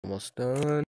Almost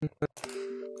done.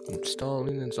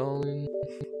 Installing.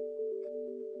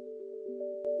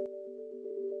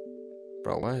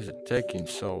 Bro, why is it taking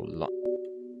so long?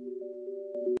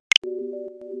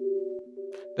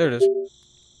 There it is.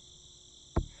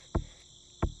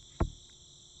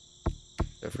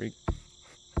 The freak.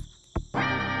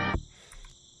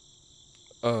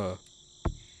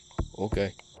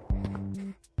 Okay.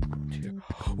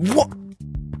 What?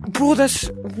 Bro, that's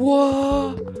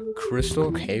what?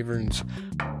 Crystal Caverns.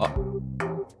 Oh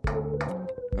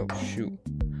shoot.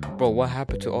 Bro, what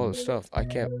happened to all the stuff? I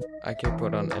can't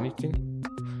put on anything.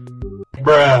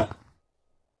 Bruh.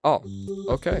 Oh,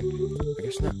 okay. I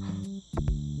guess not.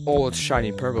 Oh, it's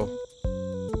shiny purple.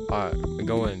 Alright, we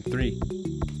go in 3,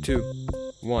 2,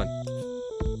 1.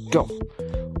 Go.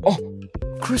 Oh,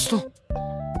 crystal.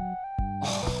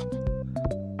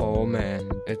 Oh man,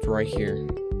 it's right here.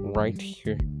 Right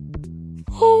here.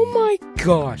 Oh my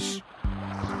gosh.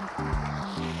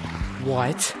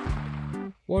 What?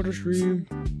 Water stream.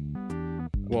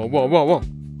 Whoa. What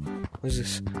is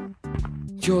this?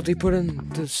 Yo, they put in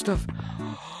the stuff.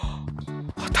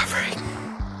 What the freak?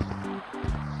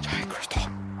 Giant crystal.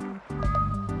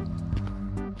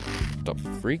 The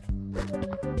freak?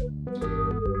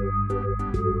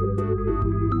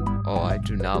 Oh, I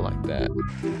do not like that.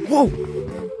 Whoa!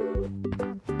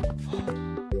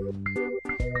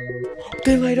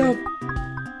 They light up.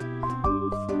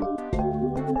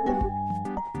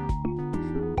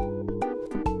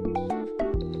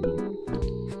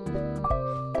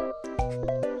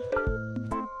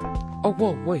 Oh,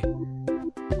 whoa, wait.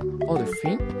 Oh, they're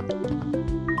feet?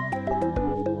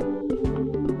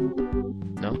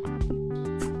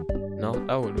 No,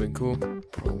 that would have been cool.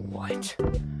 Bro, what?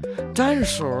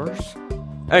 Dinosaurs?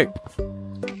 Hey.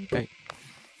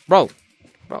 Bro,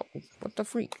 what the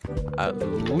freak? At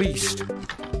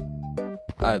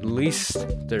least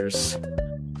there's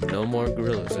no more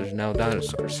gorillas. There's now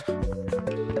dinosaurs.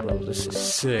 Bro, this is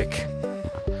sick.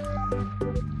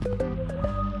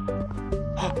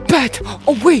 Bat!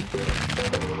 Oh, wait!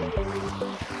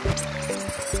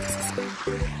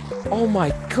 Oh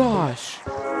my gosh!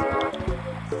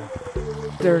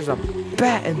 There's a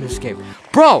bat in this game.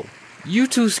 Bro! You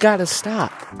two's gotta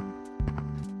stop.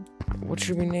 What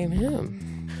should we name him?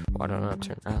 Why don't I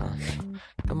turn that on?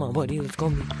 Come on, buddy. Let's go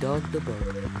meet Doug the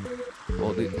Bug.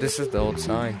 Well, this is the old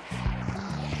sign.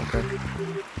 Okay.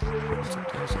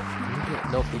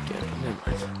 Nope, we can't. Never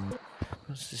mind.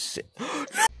 What's this?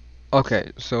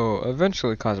 Okay, so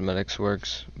eventually cosmetics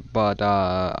works, but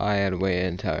I had to wait an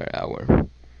entire hour.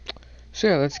 So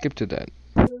yeah, let's skip to that.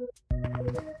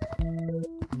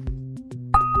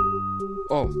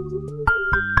 Oh.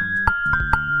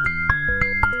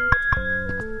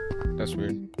 That's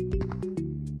weird.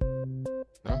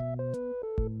 No?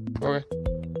 Okay.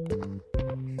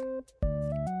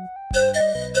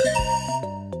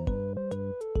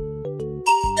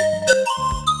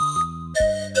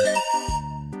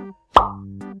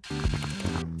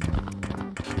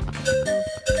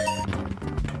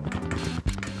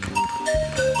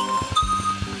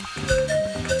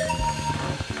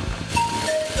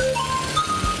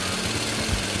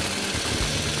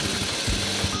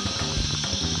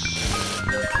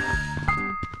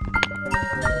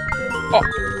 Oh.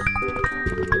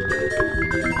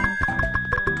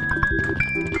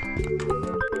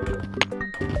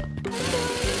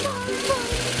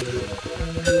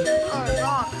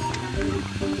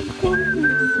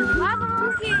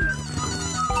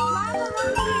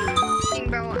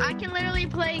 Bro, I can literally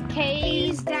play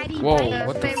K's Daddy. Whoa,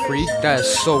 what the freak? That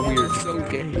is so weird. So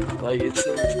gay. Like, it's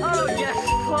so... Oh, yes.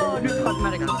 Oh, new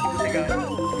cosmetic.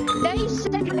 Right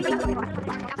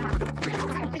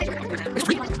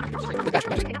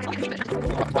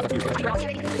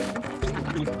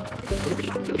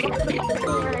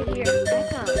here.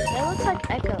 Echo. That looks like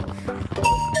Echo.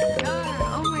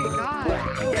 Oh my god.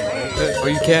 Oh,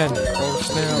 you can. Oh,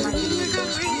 snap.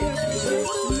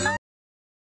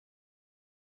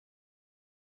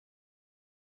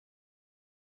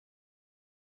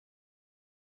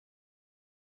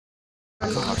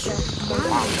 Gosh.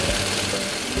 Wow.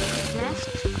 Nest?